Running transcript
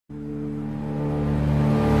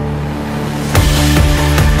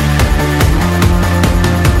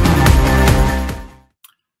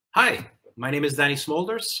Hi, my name is Danny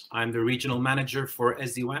Smolders. I'm the regional manager for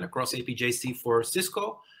SD-WAN across APJC for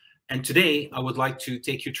Cisco. And today I would like to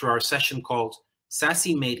take you through our session called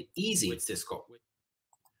SASE Made Easy with Cisco.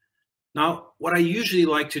 Now, what I usually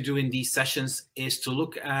like to do in these sessions is to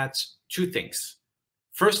look at two things.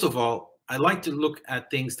 First of all, I like to look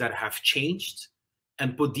at things that have changed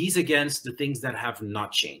and put these against the things that have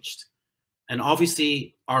not changed. And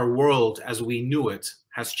obviously, our world as we knew it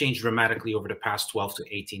has changed dramatically over the past 12 to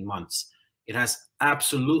 18 months. It has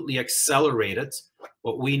absolutely accelerated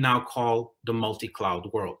what we now call the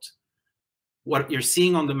multi-cloud world. What you're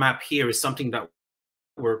seeing on the map here is something that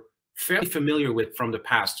we're fairly familiar with from the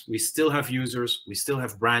past. We still have users, we still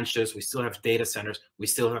have branches, we still have data centers, we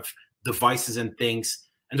still have devices and things,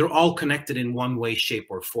 and they're all connected in one way, shape,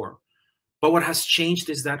 or form. But what has changed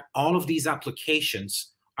is that all of these applications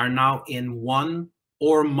are now in one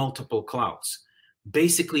or multiple clouds,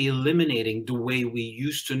 basically eliminating the way we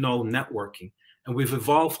used to know networking. And we've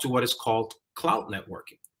evolved to what is called cloud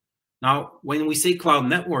networking. Now, when we say cloud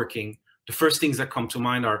networking, the first things that come to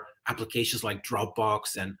mind are applications like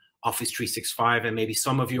Dropbox and Office 365, and maybe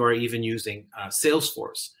some of you are even using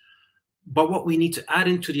Salesforce. But what we need to add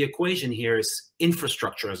into the equation here is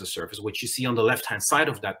infrastructure as a service, which you see on the left-hand side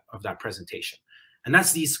of that presentation. And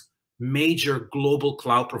that's these major global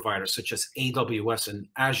cloud providers such as AWS and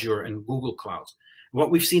Azure and Google Cloud. What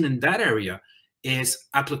we've seen in that area is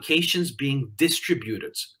applications being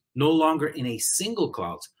distributed, no longer in a single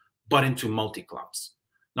cloud, but into multi-clouds.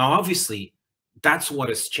 Now, obviously, that's what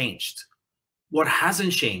has changed. What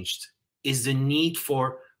hasn't changed is the need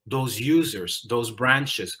for those users, those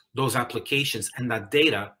branches, those applications, and that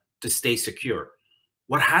data to stay secure.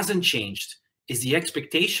 What hasn't changed is the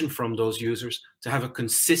expectation from those users to have a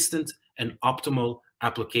consistent and optimal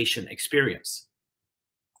application experience.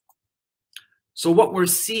 So what we're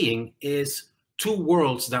seeing is two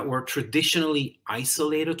worlds that were traditionally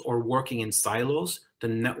isolated or working in silos, the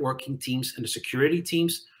networking teams and the security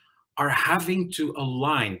teams, are having to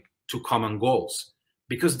align to common goals,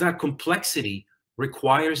 because that complexity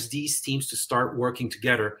requires these teams to start working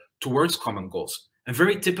together towards common goals. And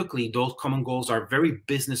very typically, those common goals are very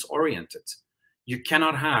business oriented. You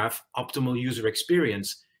cannot have optimal user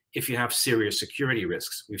experience if you have serious security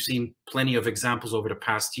risks. We've seen plenty of examples over the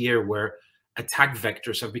past year where attack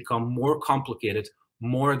vectors have become more complicated,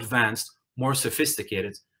 more advanced, more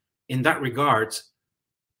sophisticated. In that regard,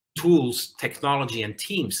 tools, technology, and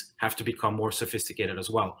teams have to become more sophisticated as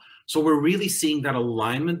well. So we're really seeing that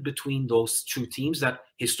alignment between those two teams that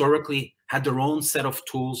historically had their own set of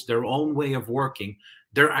tools, their own way of working.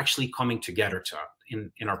 They're actually coming together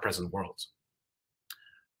in our present world.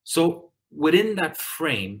 So within that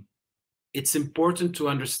frame, it's important to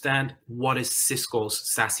understand what is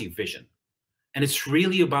Cisco's SASE vision. And it's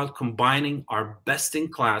really about combining our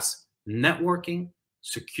best-in-class networking,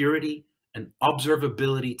 security, and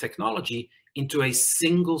observability technology into a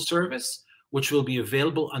single service, which will be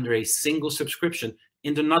available under a single subscription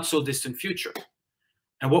in the not-so-distant future.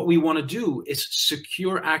 And what we want to do is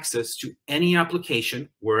secure access to any application,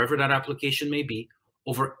 wherever that application may be,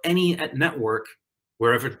 over any network,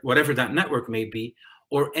 whatever that network may be,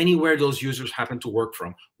 or anywhere those users happen to work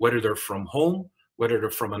from, whether they're from home, whether they're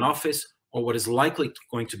from an office, or what is likely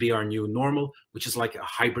going to be our new normal, which is like a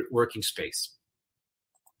hybrid working space.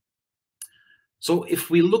 So if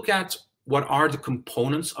we look at what are the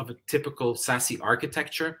components of a typical SASE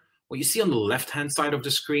architecture, what you see on the left-hand side of the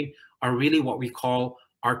screen are really what we call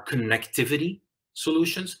our connectivity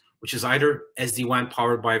solutions, which is either SD-WAN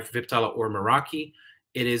powered by Viptela or Meraki.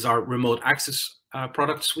 It is our remote access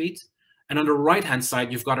product suite. And on the right-hand side,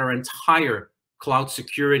 you've got our entire cloud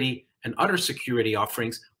security and other security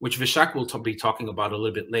offerings, which Vishak will be talking about a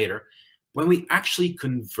little bit later. When we actually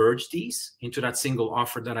converge these into that single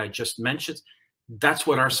offer that I just mentioned, that's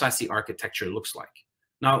what our SASE architecture looks like.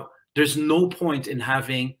 Now, there's no point in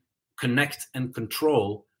having connect and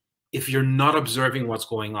control if you're not observing what's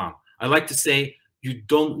going on. I like to say you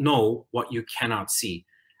don't know what you cannot see.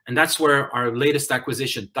 And that's where our latest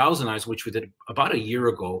acquisition, ThousandEyes, which we did about a year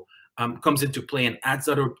ago, comes into play and adds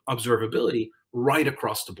that observability right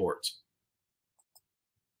across the board.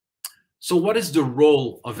 So what is the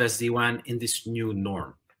role of SD-WAN in this new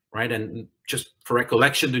norm, right? And just for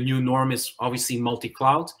recollection, the new norm is obviously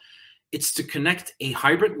multi-cloud. It's to connect a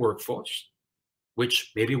hybrid workforce,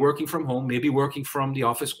 which may be working from home, maybe working from the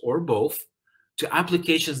office, or both, to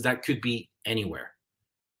applications that could be anywhere.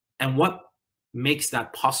 And what makes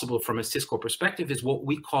that possible from a Cisco perspective is what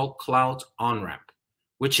we call cloud on-ramp,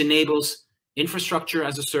 which enables infrastructure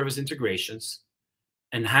as a service integrations,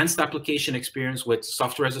 enhanced application experience with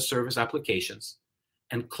software as a service applications,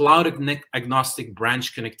 and cloud agnostic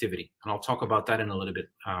branch connectivity. And I'll talk about that in a little bit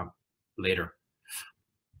later.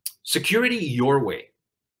 Security your way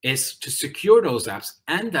is to secure those apps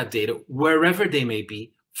and that data wherever they may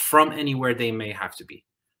be, from anywhere they may have to be.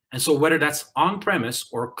 And so whether that's on-premise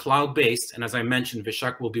or cloud-based, and as I mentioned,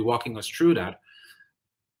 Vishak will be walking us through that,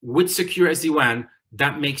 with secure SD-WAN,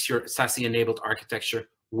 that makes your SASE-enabled architecture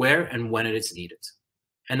where and when it is needed.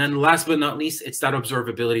 And then last but not least, it's that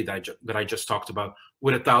observability that I just talked about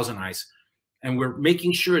with 1,000 eyes. And we're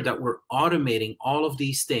making sure that we're automating all of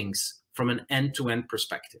these things from an end-to-end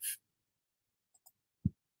perspective.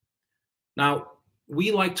 Now,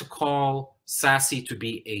 we like to call SASE to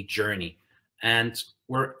be a journey. And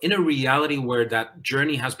we're in a reality where that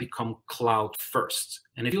journey has become cloud first.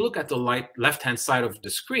 And if you look at the left-hand side of the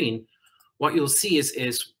screen, what you'll see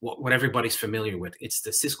is what everybody's familiar with. It's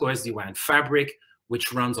the Cisco SD-WAN fabric,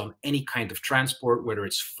 which runs on any kind of transport, whether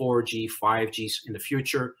it's 4G, 5G in the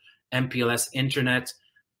future, MPLS, internet.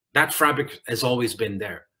 That fabric has always been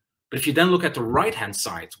there. But if you then look at the right-hand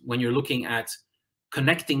side, when you're looking at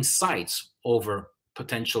connecting sites over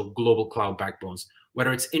potential global cloud backbones,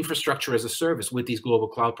 whether it's infrastructure as a service with these global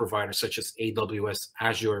cloud providers such as AWS,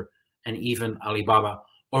 Azure, and even Alibaba,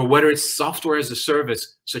 or whether it's software as a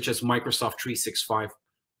service such as Microsoft 365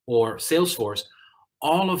 or Salesforce,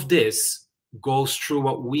 all of this goes through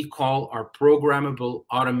what we call our programmable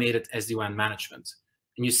automated SD-WAN management.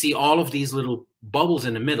 And you see all of these little bubbles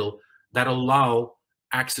in the middle that allow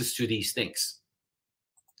access to these things.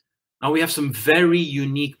 Now we have some very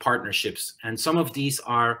unique partnerships, and some of these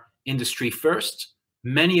are industry first.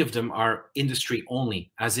 Many of them are industry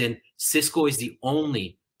only, as in Cisco is the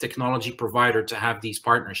only technology provider to have these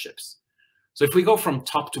partnerships. So if we go from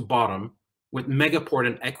top to bottom with Megaport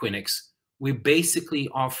and Equinix, we basically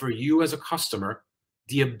offer you as a customer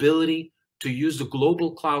the ability to use the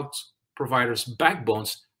global cloud providers'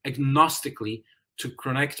 backbones agnostically to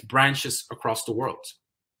connect branches across the world.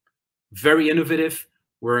 Very innovative.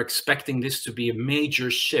 We're expecting this to be a major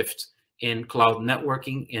shift in cloud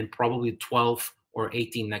networking in probably 12 or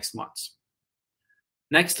 18 next months.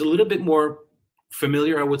 Next, a little bit more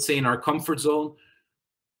familiar, I would say, in our comfort zone,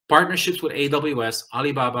 partnerships with AWS,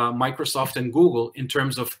 Alibaba, Microsoft, and Google in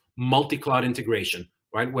terms of multi-cloud integration,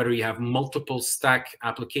 right? Whether you have multiple stack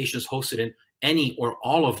applications hosted in any or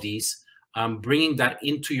all of these, bringing that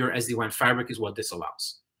into your SD-WAN fabric is what this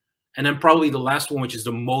allows. And then probably the last one, which is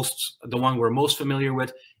the one we're most familiar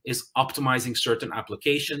with, is optimizing certain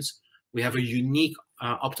applications. We have a unique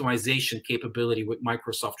optimization capability with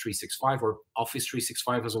Microsoft 365 or Office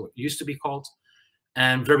 365 as it used to be called.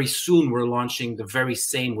 And very soon we're launching the very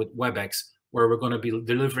same with WebEx, where we're going to be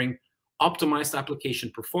delivering optimized application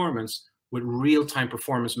performance with real-time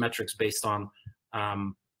performance metrics based on,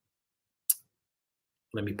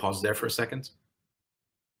 let me pause there for a second.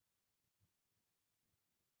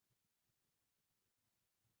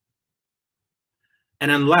 And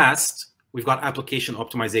then last, we've got application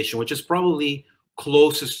optimization, which is probably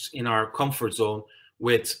closest in our comfort zone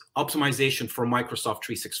with optimization for Microsoft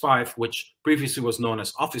 365, which previously was known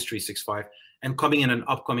as Office 365. And coming in an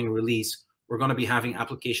upcoming release, we're going to be having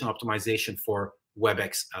application optimization for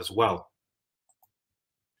WebEx as well.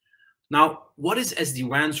 Now, what is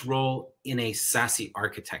SD-WAN's role in a SASE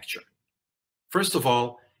architecture? First of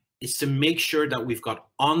all, it's to make sure that we've got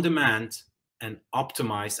on-demand and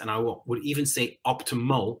optimized, and I would even say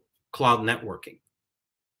optimal cloud networking.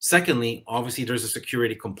 Secondly, obviously, there's a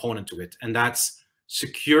security component to it, and that's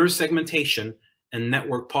secure segmentation and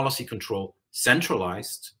network policy control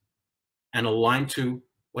centralized and aligned to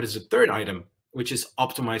what is the third item, which is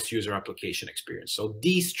optimized user application experience. So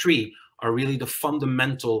these three are really the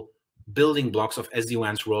fundamental building blocks of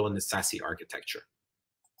SD-WAN's role in the SASE architecture.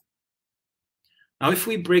 Now, if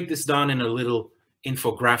we break this down in a little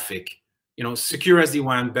infographic, you know, secure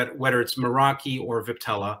SD-WAN, whether it's Meraki or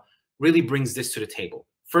Viptela, really brings this to the table.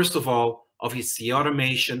 First of all, obviously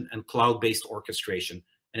automation and cloud-based orchestration.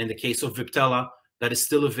 And in the case of Viptela, that is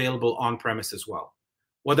still available on-premise as well.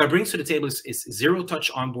 What that brings to the table is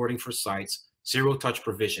zero-touch onboarding for sites, zero-touch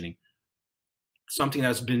provisioning. Something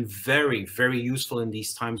that's been very, very useful in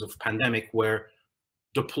these times of pandemic where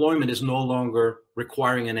deployment is no longer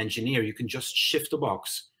requiring an engineer. You can just shift a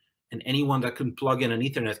box and anyone that can plug in an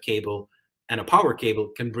Ethernet cable and a power cable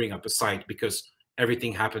can bring up a site because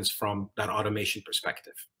everything happens from that automation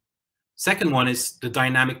perspective. Second one is the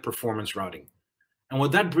dynamic performance routing. And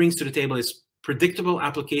what that brings to the table is predictable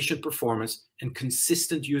application performance and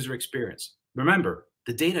consistent user experience. Remember,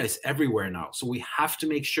 the data is everywhere now, so we have to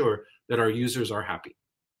make sure that our users are happy.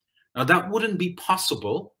 Now, that wouldn't be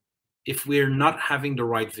possible if we're not having the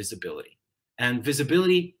right visibility. And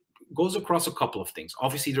visibility goes across a couple of things.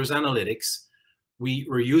 Obviously, there's analytics.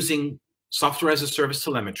 We're using software as a service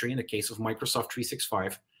telemetry in the case of Microsoft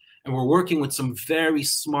 365, and we're working with some very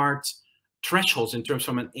smart thresholds in terms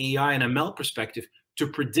from an AI and ML perspective to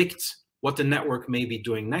predict what the network may be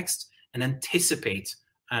doing next and anticipate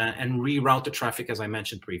and reroute the traffic, as I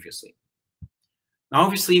mentioned previously. Now,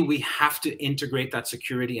 obviously, we have to integrate that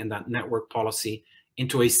security and that network policy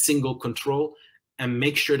into a single control and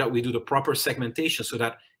make sure that we do the proper segmentation so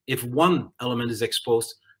that if one element is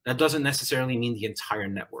exposed, that doesn't necessarily mean the entire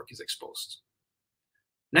network is exposed.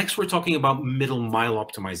 Next, we're talking about middle mile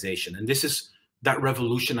optimization. And this is that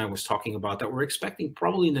revolution I was talking about that we're expecting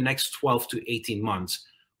probably in the next 12 to 18 months,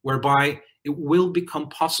 whereby it will become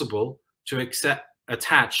possible to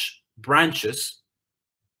attach branches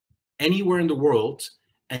anywhere in the world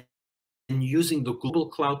and using the global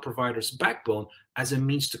cloud provider's backbone as a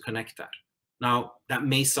means to connect that. Now, that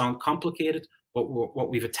may sound complicated, but what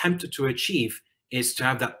we've attempted to achieve is to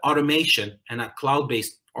have that automation and that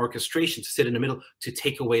cloud-based orchestration to sit in the middle to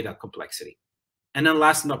take away that complexity. And then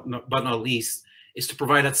last but not least is to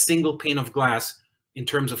provide that single pane of glass in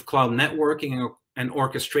terms of cloud networking and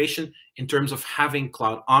orchestration, in terms of having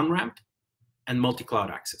cloud on-ramp and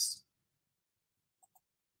multi-cloud access.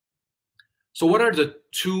 So what are the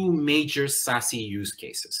two major SASE use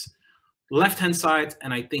cases? Left-hand side,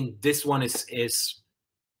 and I think this one is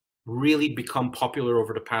really become popular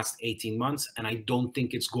over the past 18 months, and I don't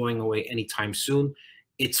think it's going away anytime soon.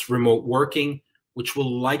 It's remote working, which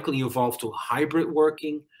will likely evolve to hybrid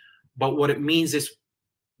working. But what it means is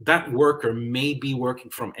that worker may be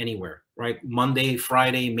working from anywhere, right? Monday,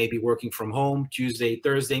 Friday, maybe working from home. Tuesday,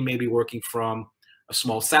 Thursday, maybe working from a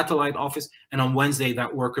small satellite office. And on Wednesday,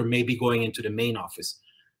 that worker may be going into the main office.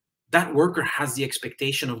 That worker has the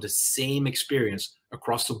expectation of the same experience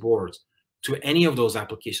across the board to any of those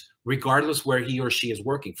applications, regardless where he or she is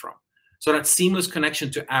working from. So that seamless connection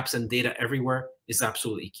to apps and data everywhere is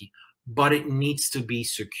absolutely key, but it needs to be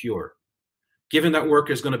secure. Given that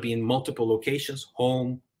worker is going to be in multiple locations,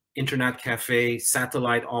 home, internet cafe,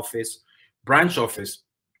 satellite office, branch office,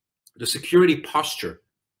 the security posture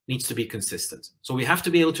needs to be consistent. So we have to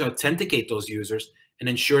be able to authenticate those users and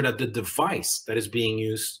ensure that the device that is being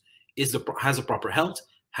used has a proper health,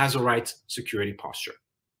 has a right security posture.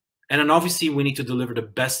 And then obviously we need to deliver the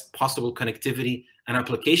best possible connectivity and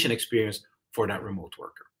application experience for that remote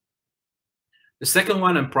worker. The second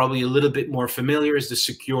one, and probably a little bit more familiar, is the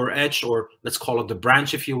secure edge, or let's call it the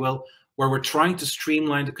branch, if you will, where we're trying to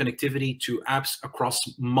streamline the connectivity to apps across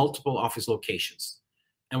multiple office locations.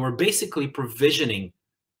 And we're basically provisioning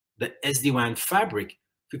the SD-WAN fabric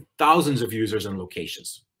to thousands of users and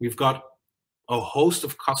locations. We've got a host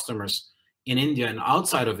of customers in India and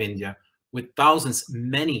outside of India with thousands,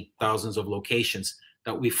 many thousands of locations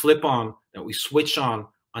that we flip on, that we switch on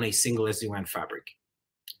a single SD-WAN fabric.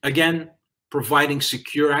 Again, providing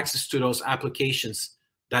secure access to those applications,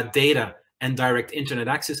 that data and direct internet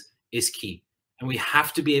access is key. And we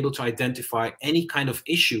have to be able to identify any kind of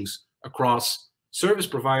issues across service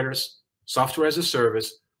providers, software as a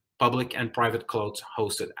service, public and private cloud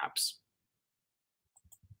hosted apps.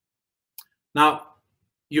 Now,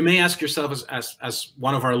 you may ask yourself as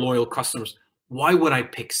one of our loyal customers, why would I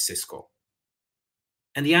pick Cisco?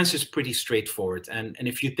 And the answer is pretty straightforward. And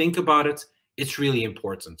if you think about it, it's really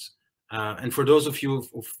important. And for those of you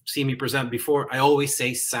who've seen me present before, I always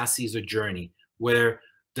say SASE is a journey where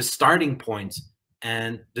the starting point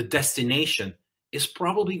and the destination is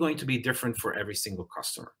probably going to be different for every single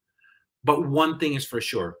customer. But one thing is for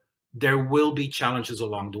sure, there will be challenges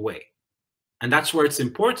along the way. And that's where it's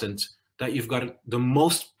important that you've got the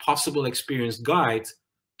most possible experienced guide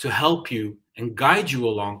to help you and guide you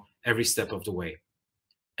along every step of the way.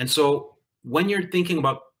 And so when you're thinking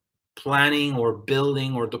about planning or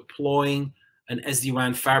building or deploying an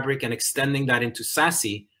SD-WAN fabric and extending that into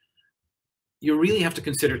SASE, you really have to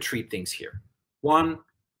consider three things here. One,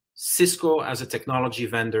 Cisco as a technology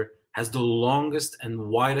vendor has the longest and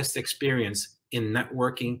widest experience in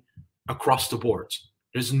networking across the board.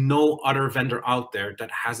 There's no other vendor out there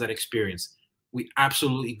that has that experience. We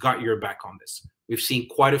absolutely got your back on this. We've seen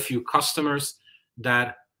quite a few customers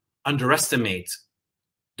that underestimate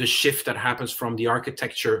the shift that happens from the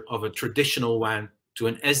architecture of a traditional WAN to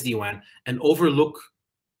an SD-WAN and overlook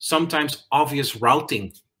sometimes obvious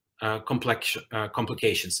routing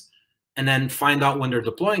complications, and then find out when they're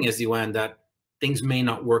deploying SD-WAN that things may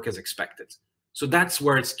not work as expected. So that's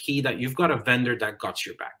where it's key that you've got a vendor that got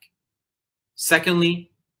your back.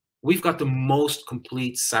 Secondly, we've got the most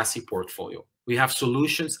complete SASE portfolio. We have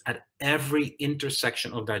solutions at every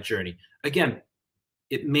intersection of that journey. Again,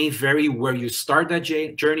 it may vary where you start that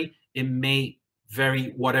journey. It may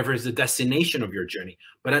vary whatever is the destination of your journey.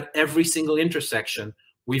 But at every single intersection,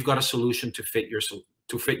 we've got a solution to fit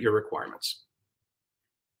your requirements.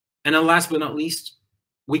 And then last but not least,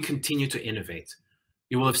 we continue to innovate.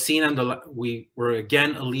 You will have seen we were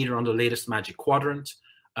again a leader on the latest Magic Quadrant.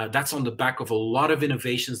 That's on the back of a lot of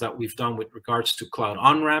innovations that we've done with regards to cloud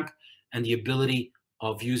on-ramp and the ability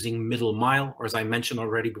of using middle mile, or as I mentioned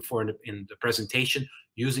already before in the presentation,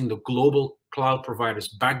 using the global cloud provider's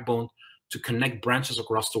backbone to connect branches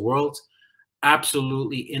across the world.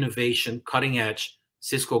 Absolutely innovation, cutting edge.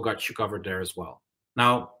 Cisco got you covered there as well.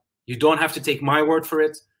 Now, you don't have to take my word for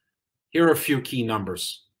it. Here are a few key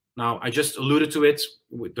numbers. Now, I just alluded to it.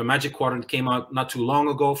 The Magic Quadrant came out not too long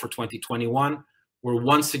ago for 2021. We're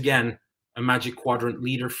once again a Magic Quadrant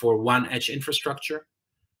leader for WAN edge infrastructure.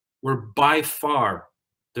 We're by far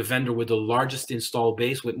the vendor with the largest install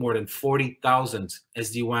base with more than 40,000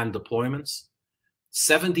 SD-WAN deployments,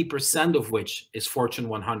 70% of which is Fortune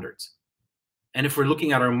 100. And if we're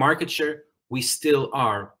looking at our market share, we still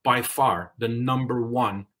are by far the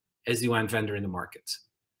 #1 SD-WAN vendor in the market.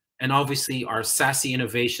 And obviously our SASE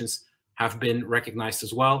innovations have been recognized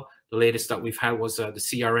as well. The latest that we've had was the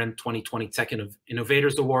CRN 2020 Tech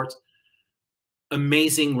Innovators Award.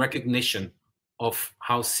 Amazing recognition of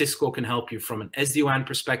how Cisco can help you from an SD-WAN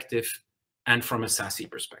perspective and from a SASE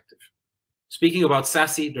perspective. Speaking about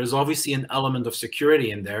SASE, there's obviously an element of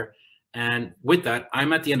security in there. And with that,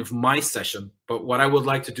 I'm at the end of my session. But what I would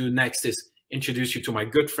like to do next is introduce you to my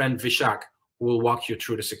good friend Vishak, who will walk you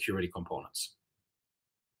through the security components.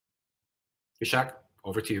 Vishak,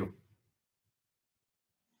 over to you.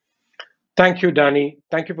 Thank you, Danny.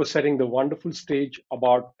 Thank you for setting the wonderful stage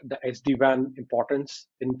about the SD-WAN importance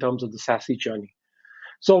in terms of the SASE journey.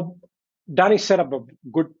 So Danny set up a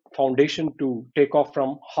good foundation to take off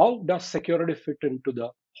from how does security fit into the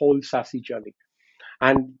whole SASE journey.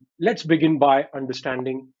 And let's begin by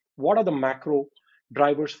understanding what are the macro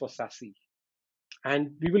drivers for SASE.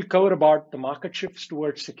 And we will cover about the market shifts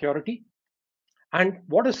towards security and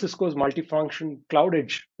what is Cisco's multifunction cloud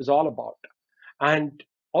edge is all about. And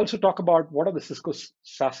also talk about what are the Cisco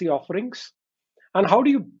SASE offerings and how do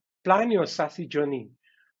you plan your SASE journey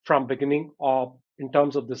from beginning or in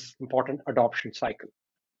terms of this important adoption cycle.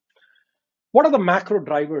 What are the macro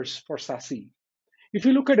drivers for SASE? If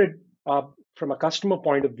you look at it from a customer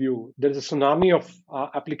point of view, there is a tsunami of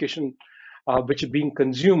application which are being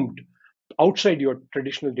consumed outside your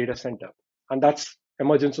traditional data center, and that's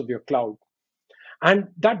emergence of your cloud. And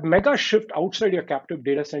that mega shift outside your captive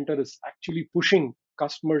data center is actually pushing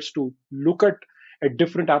customers to look at a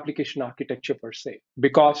different application architecture per se,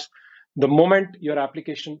 because the moment your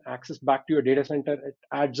application access back to your data center, it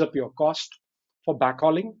adds up your cost for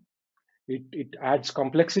backhauling, it adds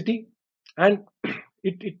complexity, and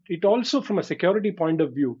it also from a security point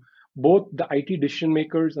of view, both the IT decision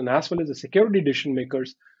makers and as well as the security decision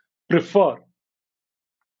makers prefer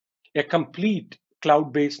a complete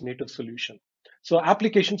cloud-based native solution. So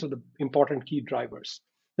applications are the important key drivers.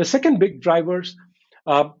 The second big drivers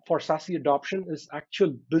for SASE adoption is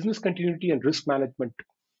actual business continuity and risk management.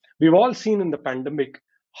 We've all seen in the pandemic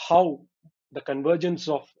how the convergence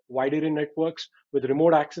of wide area networks with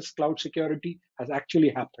remote access cloud security has actually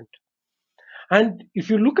happened. And if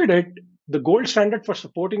you look at it, the gold standard for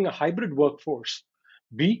supporting a hybrid workforce,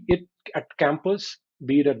 be it at campus,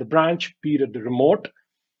 be it at the branch, be it at the remote,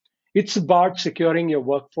 it's about securing your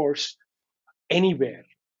workforce anywhere.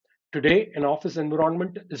 Today, an office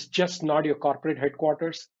environment is just not your corporate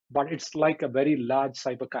headquarters, but it's like a very large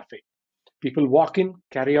cyber cafe. People walk in,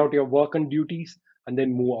 carry out your work and duties, and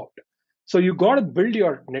then move out. So you got to build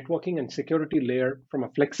your networking and security layer from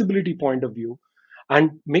a flexibility point of view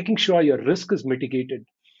and making sure your risk is mitigated.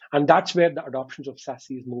 And that's where the adoptions of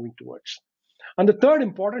SASE is moving towards. And the third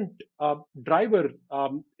important driver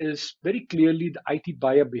is very clearly the IT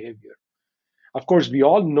buyer behavior. Of course, we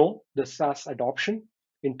all know the SaaS adoption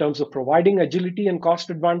in terms of providing agility and cost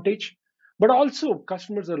advantage, but also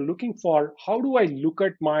customers are looking for how do I look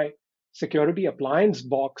at my security appliance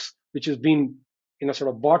box, which has been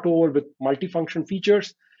sort of bought over with multifunction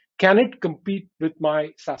features. Can it compete with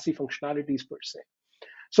my SASE functionalities per se?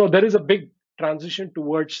 So there is a big transition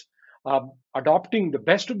towards adopting the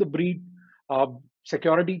best of the breed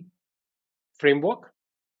security framework.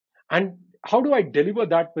 And how do I deliver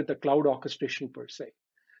that with a cloud orchestration per se?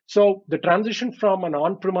 So the transition from an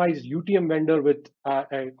on-premise UTM vendor with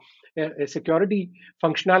a security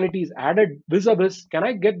functionality is added vis-a-vis, can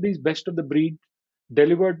I get these best of the breed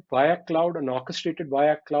delivered via cloud and orchestrated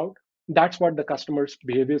via cloud? That's what the customer's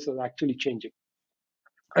behaviors are actually changing.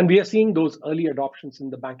 And we are seeing those early adoptions in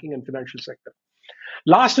the banking and financial sector.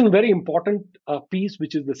 Last and very important piece,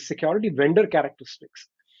 which is the security vendor characteristics.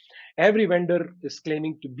 Every vendor is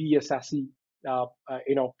claiming to be a SASE,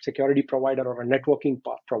 security provider or a networking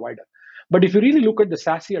provider. But if you really look at the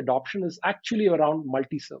SASE adoption, is actually around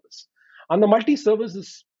multi-service, and the multi-service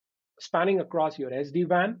is spanning across your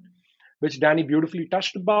SD-WAN, which Danny beautifully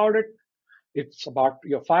touched about it. It's about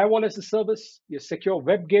your firewall as a service, your secure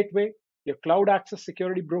web gateway, your cloud access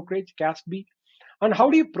security brokerage, CASB, and how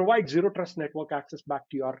do you provide zero trust network access back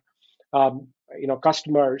to your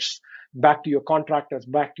customers, back to your contractors,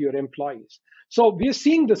 back to your employees. So we are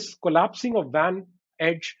seeing this collapsing of WAN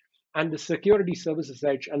edge and the security services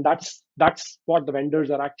edge, and that's what the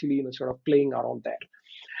vendors are actually sort of playing around there.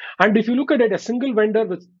 And if you look at it, a single vendor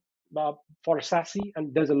with for SASE,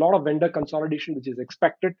 and there's a lot of vendor consolidation which is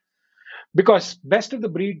expected, because best of the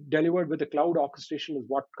breed delivered with the cloud orchestration is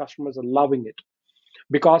what customers are loving it,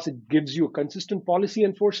 because it gives you consistent policy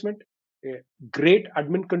enforcement, great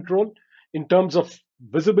admin control in terms of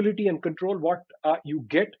visibility and control, what you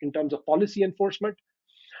get in terms of policy enforcement.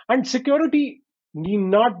 And security need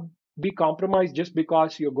not be compromised just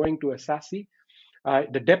because you're going to a SASE.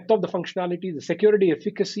 The depth of the functionality, the security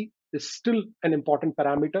efficacy is still an important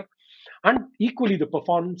parameter, and equally the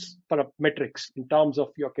performance metrics in terms of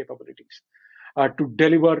your capabilities to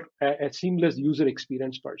deliver a seamless user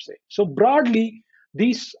experience per se. So broadly,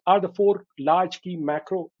 these are the four large key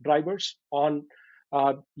macro drivers on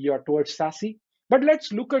towards SASE. But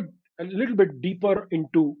let's look at a little bit deeper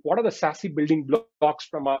into what are the SASE building blocks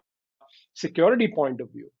from a security point of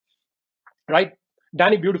view, right?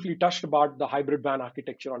 Danny beautifully touched about the hybrid WAN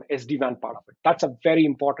architecture on SD-WAN part of it. That's a very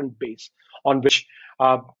important base on which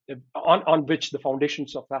the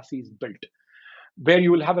foundations of SASE is built, where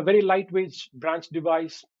you will have a very lightweight branch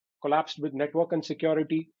device collapsed with network and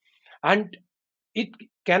security. And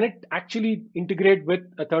can it actually integrate with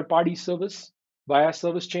a third-party service via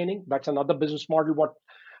service chaining? That's another business model what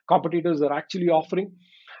competitors are actually offering.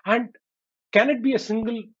 And can it be a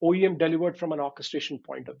single OEM delivered from an orchestration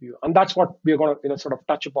point of view? And that's what we're going to sort of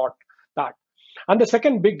touch about that. And the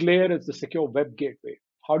second big layer is the secure web gateway.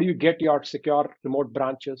 How do you get your secure remote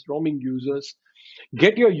branches, roaming users,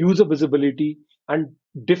 get your user visibility, and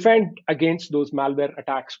defend against those malware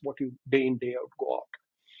attacks, what you day in, day out go out.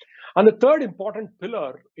 And the third important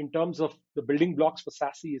pillar in terms of the building blocks for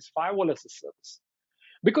SASE is firewall as a service,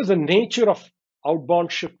 because the nature of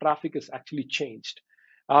outbound shift traffic is actually changed.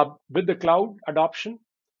 With the cloud adoption,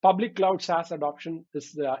 public cloud SaaS adoption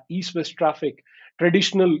is east-west traffic.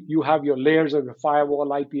 Traditional, you have your layers of your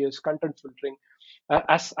firewall, IPS, content filtering.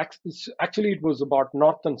 Actually, it was about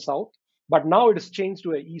north and south, but now it has changed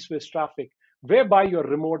to a east-west traffic, whereby your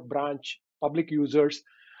remote branch public users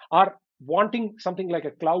are wanting something like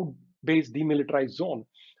a cloud-based demilitarized zone.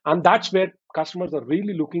 And that's where customers are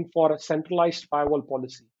really looking for a centralized firewall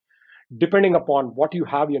policy. Depending upon what you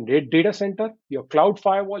have, your data center, your cloud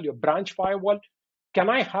firewall, your branch firewall, can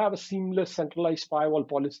I have a seamless centralized firewall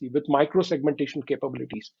policy with micro-segmentation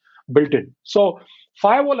capabilities built in? So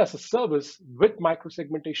firewall as a service with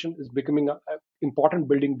micro-segmentation is becoming an important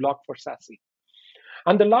building block for SASE.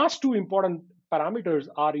 And the last two important parameters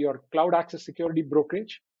are your cloud access security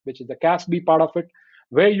brokerage, which is the CASB part of it,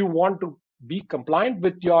 where you want to be compliant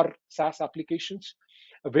with your SaaS applications,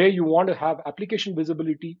 where you want to have application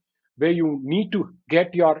visibility, where you need to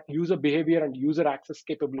get your user behavior and user access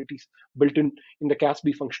capabilities built in the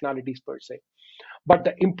CASB functionalities per se. But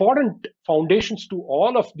the important foundations to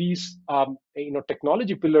all of these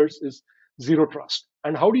technology pillars is zero trust.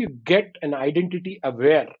 And how do you get an identity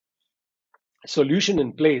aware solution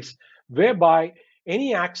in place whereby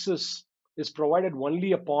any access is provided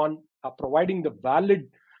only upon providing the valid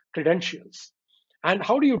credentials? And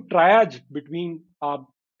how do you triage between a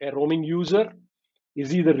roaming user? Is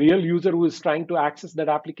he the real user who is trying to access that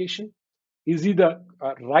application? Is he the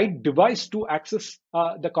right device to access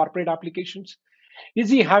the corporate applications? Is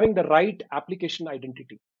he having the right application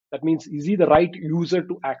identity? That means, is he the right user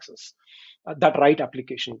to access that right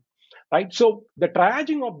application? Right. So the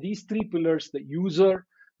triaging of these three pillars, the user,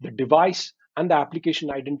 the device, and the application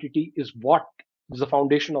identity, is what is the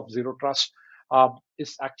foundation of zero trust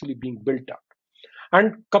is actually being built up.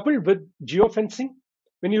 And coupled with geofencing,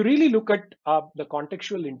 when you really look at the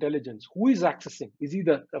contextual intelligence, who is accessing? Is he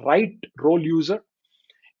the right role user?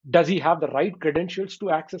 Does he have the right credentials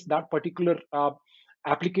to access that particular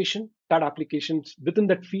application, that application's within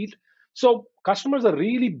that field? So customers are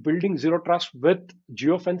really building zero trust with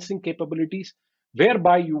geofencing capabilities,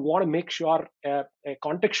 whereby you want to make sure a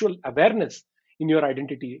contextual awareness in your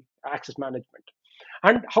identity access management.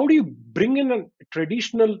 And how do you bring in a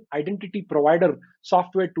traditional identity provider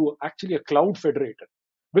software to actually a cloud federator?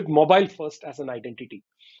 with mobile first as an identity.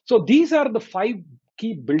 So these are the 5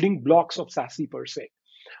 key building blocks of SASE per se.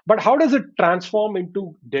 But how does it transform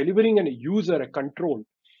into delivering a user a control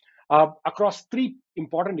across 3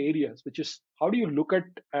 important areas, which is how do you look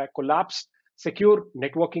at collapsed secure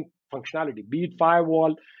networking functionality, be it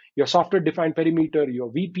firewall, your software defined perimeter,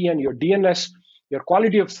 your VPN, your DNS, your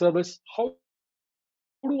quality of service. How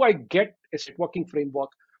do I get a networking framework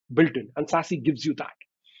built in? And SASE gives you that.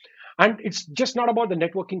 And it's just not about the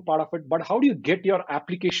networking part of it, but how do you get your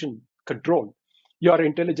application control, your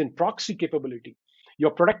intelligent proxy capability,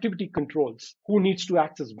 your productivity controls, who needs to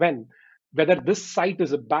access when, whether this site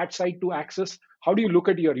is a bad site to access, how do you look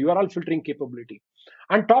at your URL filtering capability?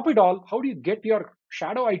 And top it all, how do you get your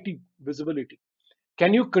shadow IT visibility?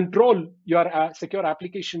 Can you control your secure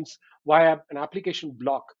applications via an application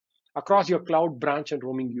block across your cloud branch and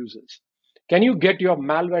roaming users? Can you get your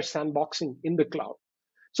malware sandboxing in the cloud?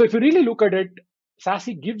 So if you really look at it,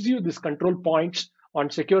 SASE gives you these control points on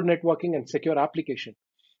secure networking and secure application.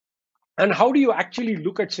 And how do you actually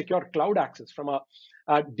look at secure cloud access from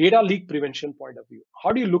a data leak prevention point of view?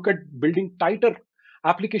 How do you look at building tighter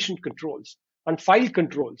application controls and file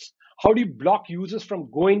controls? How do you block users from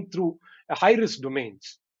going through high risk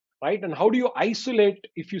domains, right? And how do you isolate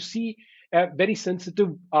if you see a very sensitive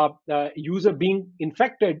user being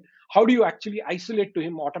infected? How do you actually isolate to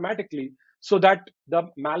him automatically so that the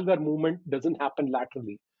malware movement doesn't happen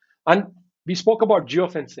laterally? And we spoke about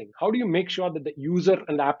geofencing. How do you make sure that the user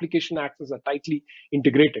and the application access are tightly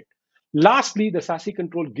integrated? Lastly, the SASE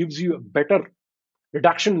control gives you a better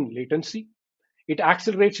reduction in latency. It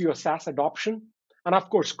accelerates your SaaS adoption, and of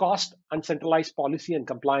course, cost and centralized policy and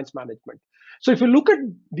compliance management. So if you look at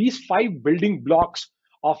these 5 building blocks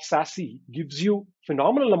of SASE, gives you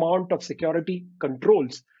phenomenal amount of security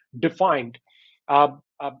controls defined,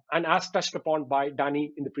 and as touched upon by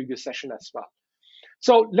Danny in the previous session as well.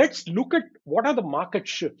 So let's look at what are the market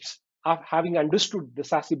shifts of having understood the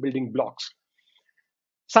SASE building blocks.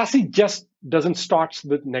 SASE just doesn't start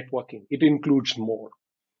with networking. It includes more,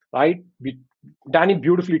 right? Danny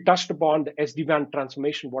beautifully touched upon the SD-WAN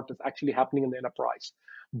transformation, what is actually happening in the enterprise.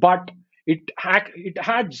 But it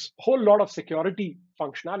adds a whole lot of security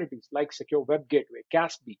functionalities like secure web gateway,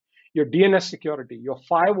 CASB, your DNS security, your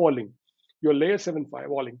firewalling, your layer 7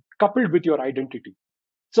 firewalling, coupled with your identity.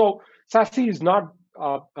 So SASE is not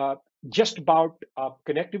just about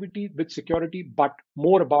connectivity with security, but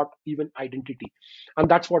more about even identity. And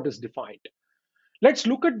that's what is defined. Let's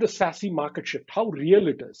look at the SASE market shift, how real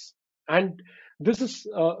it is. And this is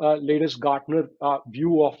latest Gartner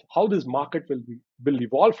view of how this market will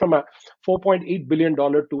evolve from a $4.8 billion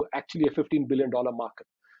to actually a $15 billion market.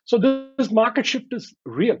 So this market shift is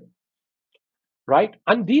real, right?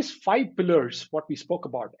 And these 5 pillars, what we spoke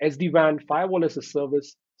about, SD-WAN, firewall as a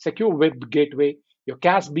service, secure web gateway, your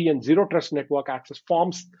CASB and zero trust network access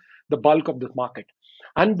forms the bulk of the market.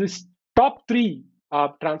 And this top 3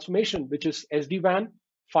 transformation, which is SD-WAN,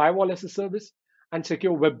 firewall as a service, and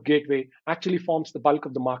secure web gateway, actually forms the bulk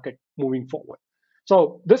of the market moving forward.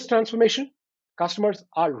 So this transformation, customers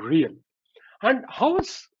are real. And how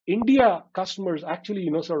is India customers actually,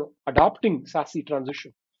 sort of adopting SASE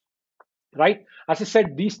transition? Right? As I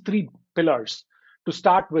said, these 3 pillars to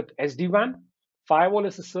start with SD-WAN, firewall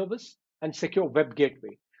as a service, and secure web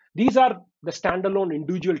gateway. These are the standalone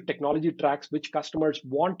individual technology tracks which customers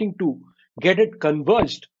wanting to get it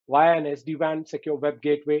converged via an SD-WAN, secure web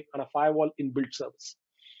gateway, and a firewall inbuilt service.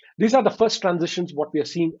 These are the first transitions what we are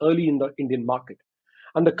seeing early in the Indian market.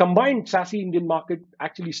 And the combined SASE Indian market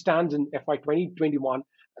actually stands in FY 2021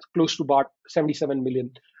 as close to about 77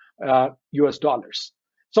 million US dollars.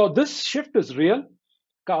 So this shift is real,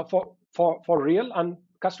 for real, and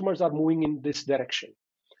customers are moving in this direction.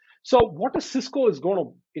 So what is Cisco is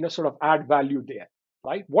going to sort of add value there,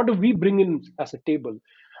 right? What do we bring in as a table?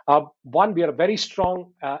 One, we are a very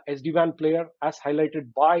strong SD-WAN player, as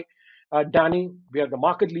highlighted by Danny. We are the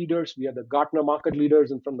market leaders. We are the Gartner market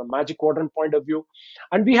leaders, and from the Magic Quadrant point of view,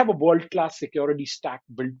 and we have a world-class security stack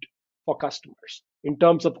built for customers in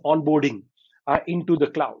terms of onboarding into the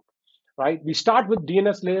cloud. Right? We start with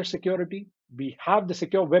DNS layer security. We have the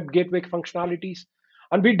secure web gateway functionalities,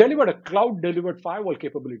 and we delivered a cloud-delivered firewall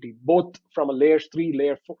capability, both from a layer 3,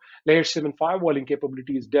 layer 4, layer 7 firewalling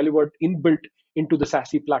capabilities delivered inbuilt into the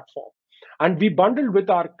SASE platform. And we bundled with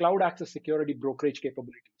our cloud access security brokerage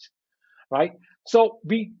capabilities, right? So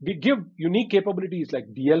we give unique capabilities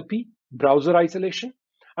like DLP, browser isolation,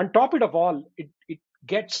 and top it of all, it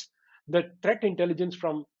gets the threat intelligence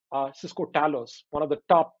from Cisco Talos, one of the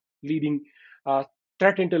top leading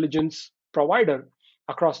threat intelligence provider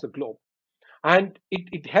across the globe. And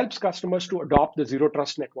it helps customers to adopt the zero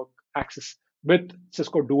trust network access with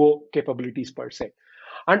Cisco Duo capabilities per se.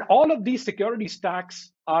 And all of these security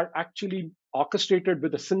stacks are actually orchestrated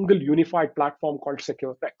with a single unified platform called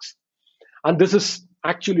SecureX. And this is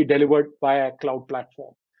actually delivered via a cloud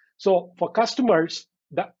platform. So for customers,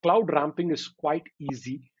 the cloud ramping is quite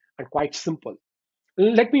easy and quite simple.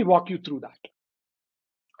 Let me walk you through that.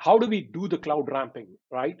 How do we do the cloud ramping,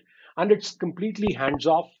 right? And it's completely hands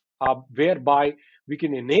off, whereby we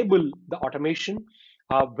can enable the automation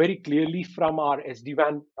very clearly from our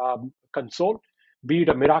SD-WAN console, be it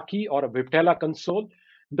a Meraki or a Viptela console.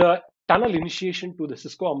 The tunnel initiation to the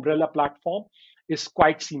Cisco Umbrella platform is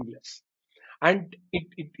quite seamless. And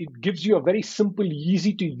it gives you a very simple,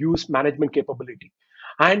 easy to use management capability.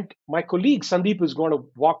 And my colleague Sandeep is going to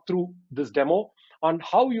walk through this demo on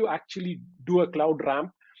how you actually do a cloud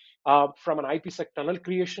ramp from an IPsec tunnel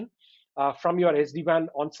creation from your SD-WAN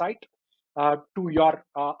on-site to your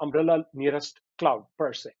umbrella nearest cloud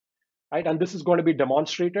per se, right? And this is going to be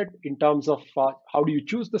demonstrated in terms of how do you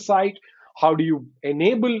choose the site, how do you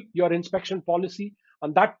enable your inspection policy,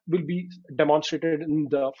 and that will be demonstrated in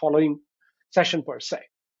the following session per se.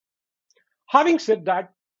 Having said that,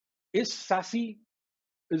 is SASE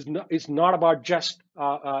is not about just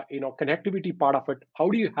connectivity part of it. How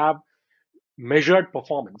do you have measured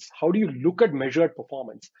performance? How do you look at measured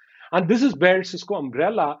performance? And this is where Cisco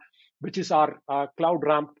Umbrella, which is our cloud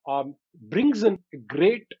ramp, brings in a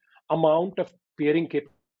great amount of peering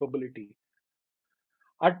capability.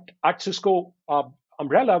 At Cisco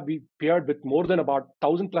Umbrella, we paired with more than about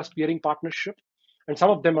 1,000 plus peering partnerships, and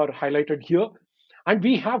some of them are highlighted here. And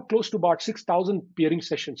we have close to about 6,000 peering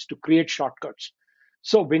sessions to create shortcuts.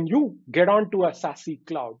 So when you get onto a SASE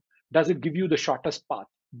cloud, does it give you the shortest path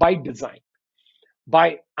by design?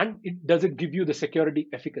 Does it give you the security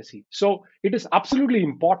efficacy? So it is absolutely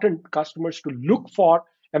important customers to look for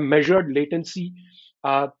a measured latency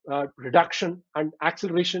reduction and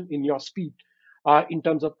acceleration in your speed in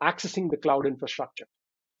terms of accessing the cloud infrastructure.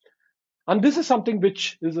 And this is something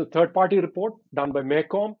which is a third-party report done by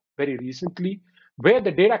Maycom very recently, where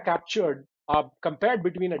the data captured compared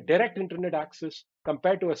between a direct internet access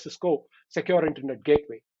compared to a Cisco secure internet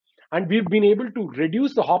gateway. And we've been able to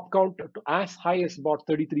reduce the hop count to as high as about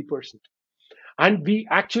 33%. And we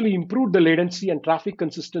actually improved the latency and traffic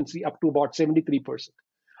consistency up to about 73%.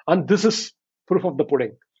 And this is proof of the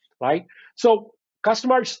pudding, right? So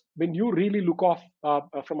customers, when you really look off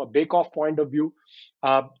from a bake-off point of view,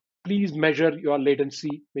 please measure your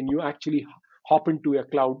latency when you actually hop into a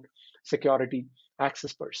cloud security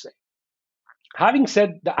access per se. Having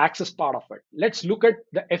said the access part of it, let's look at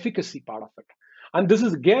the efficacy part of it. And this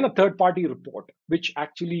is again a third-party report, which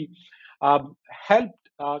actually helped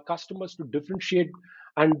customers to differentiate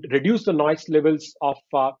and reduce the noise levels of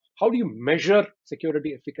how do you measure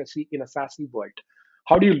security efficacy in a SASE world?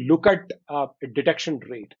 How do you look at a detection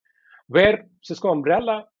rate? Where Cisco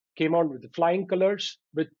Umbrella came out with the flying colors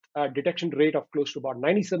with a detection rate of close to about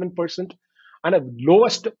 97% and a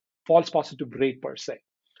lowest false positive rate per se.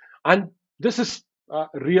 And this is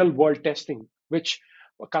real world testing, which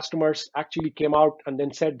customers actually came out and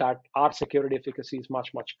then said that our security efficacy is much,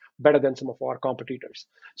 much better than some of our competitors.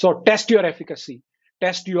 So test your efficacy,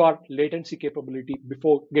 test your latency capability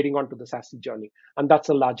before getting onto the SASE journey. And that's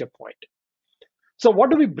a larger point. So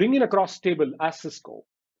what do we bring in across table as Cisco?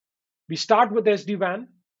 We start with SD-WAN.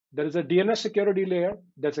 There is a DNS security layer.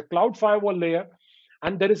 There's a cloud firewall layer.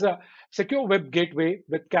 And there is a secure web gateway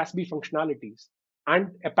with CASB functionalities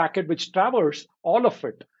and a packet which traverses all of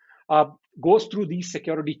it, goes through the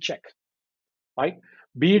security check, right?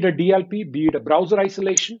 Be it a DLP, be it a browser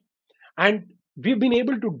isolation. And we've been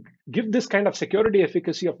able to give this kind of security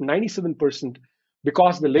efficacy of 97%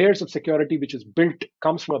 because the layers of security which is built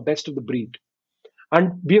comes from a best of the breed.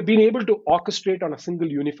 And we have been able to orchestrate on a single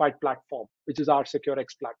unified platform, which is our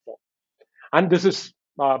SecureX platform. And this is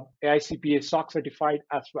AICPA SOC certified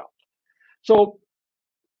as well. So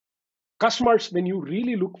customers, when you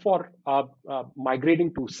really look for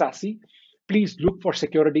migrating to SASE, please look for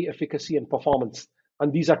security, efficacy, and performance.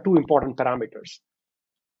 And these are two important parameters.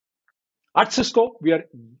 At Cisco, we are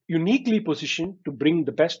uniquely positioned to bring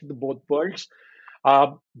the best of the both worlds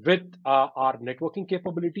with our networking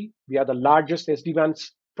capability. We are the largest SD-WAN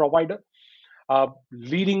provider,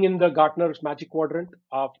 leading in the Gartner's Magic Quadrant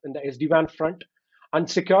in the SD-WAN front. And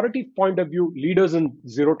security point of view, leaders in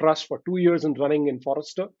Zero Trust for 2 years and running in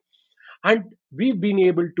Forrester. And we've been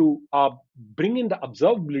able to bring in the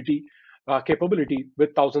observability capability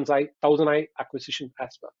with ThousandEye acquisition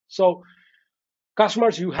as well. So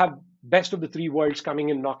customers, you have best of the three worlds coming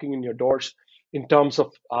in, knocking in your doors in terms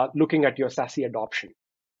of looking at your SASE adoption.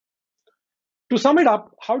 To sum it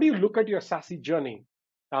up, how do you look at your SASE journey?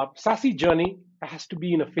 SASE journey has to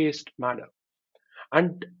be in a phased manner,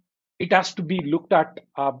 and it has to be looked at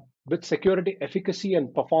with security efficacy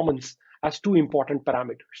and performance as two important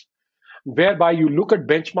parameters, whereby you look at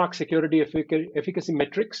benchmark security efficacy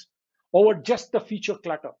metrics over just the feature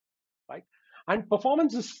clutter, right? And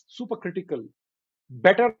performance is super critical.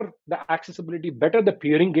 Better the accessibility, better the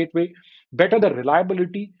peering gateway, better the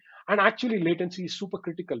reliability, and actually latency is super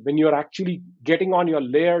critical when you're actually getting on your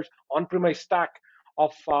layers on-premise stack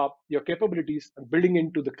of your capabilities and building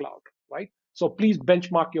into the cloud, right? So please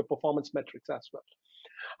benchmark your performance metrics as well.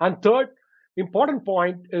 And third important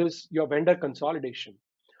point is your vendor consolidation.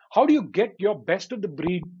 How do you get your best of the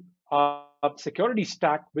breed security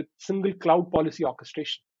stack with single cloud policy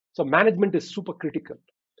orchestration? So management is super critical.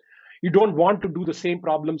 You don't want to do the same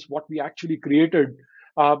problems what we actually created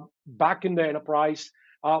back in the enterprise,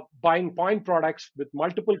 buying point products with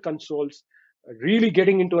multiple consoles, really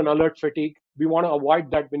getting into an alert fatigue. We want to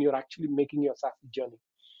avoid that when you're actually making your SASE journey.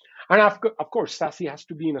 And of course, SASE has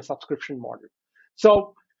to be in a subscription model.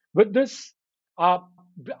 So with this, I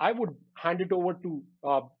would hand it over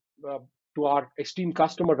to our esteemed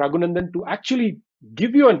customer Raghunandan to actually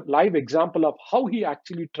give you a live example of how he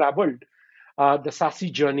actually traveled the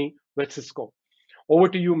SASE journey with Cisco. Over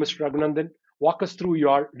to you, Mr. Raghunandan. Walk us through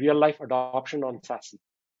your real life adoption on SASE.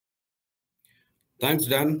 Thanks,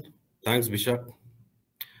 Dan. Thanks, Bishop.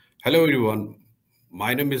 Hello, everyone.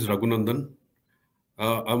 My name is Raghunandan.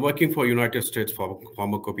 I'm working for United States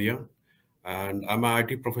Pharmacopoeia, and I'm an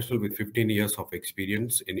IT professional with 15 years of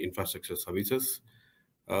experience in infrastructure services.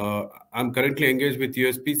 I'm currently engaged with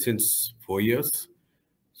USP since 4 years.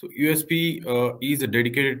 So USP is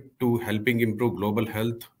dedicated to helping improve global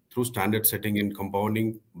health through standard setting in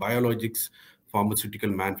compounding, biologics, pharmaceutical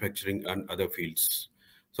manufacturing, and other fields.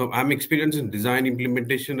 So I'm experienced in design,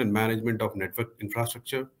 implementation, and management of network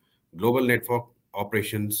infrastructure, global network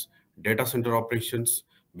operations, data center operations,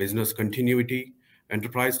 business continuity,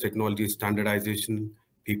 enterprise technology standardization,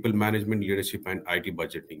 people management, leadership, and IT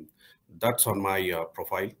budgeting. That's on my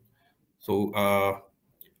profile. So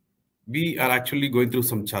we are actually going through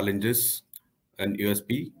some challenges in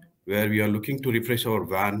USP, where we are looking to refresh our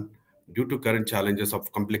WAN due to current challenges of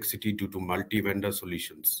complexity due to multi-vendor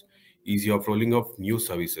solutions, easy of rolling of new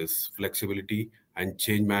services, flexibility, and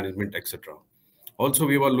change management, etc. Also,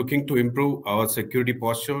 we were looking to improve our security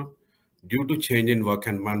posture due to change in work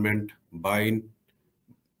environment by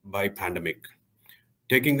pandemic.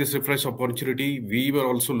 Taking this refresh opportunity, we were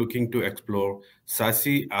also looking to explore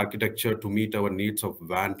SASE architecture to meet our needs of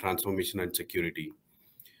WAN transformation and security.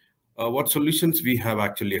 What solutions we have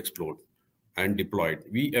actually explored and deployed?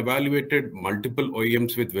 We evaluated multiple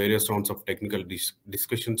OEMs with various rounds of technical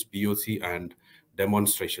discussions, POC, and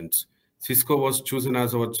demonstrations. Cisco was chosen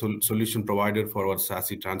as our solution provider for our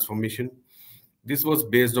SASE transformation. This was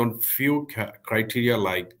based on few criteria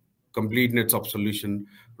like completeness of solution,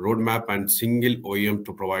 roadmap, and single OEM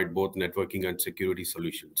to provide both networking and security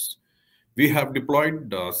solutions. We have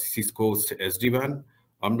deployed Cisco's SD-WAN,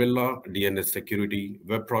 Umbrella, DNS security,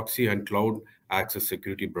 web proxy, and cloud access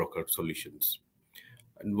security broker solutions.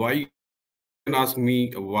 And why, you can ask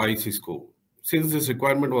me why Cisco? Since this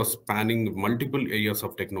requirement was spanning multiple areas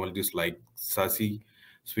of technologies like SASE,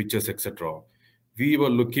 switches, etc., we were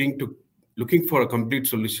looking for a complete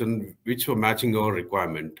solution which were matching our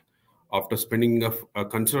requirement. After spending a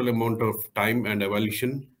considerable amount of time and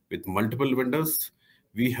evaluation with multiple vendors,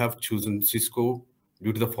 we have chosen Cisco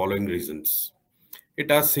due to the following reasons.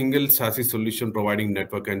 It has single SASE solution providing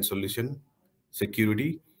network and solution,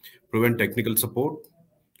 security, proven technical support,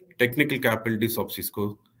 technical capabilities of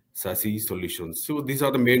Cisco SASE solutions. So these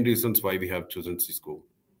are the main reasons why we have chosen Cisco.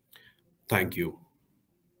 Thank you.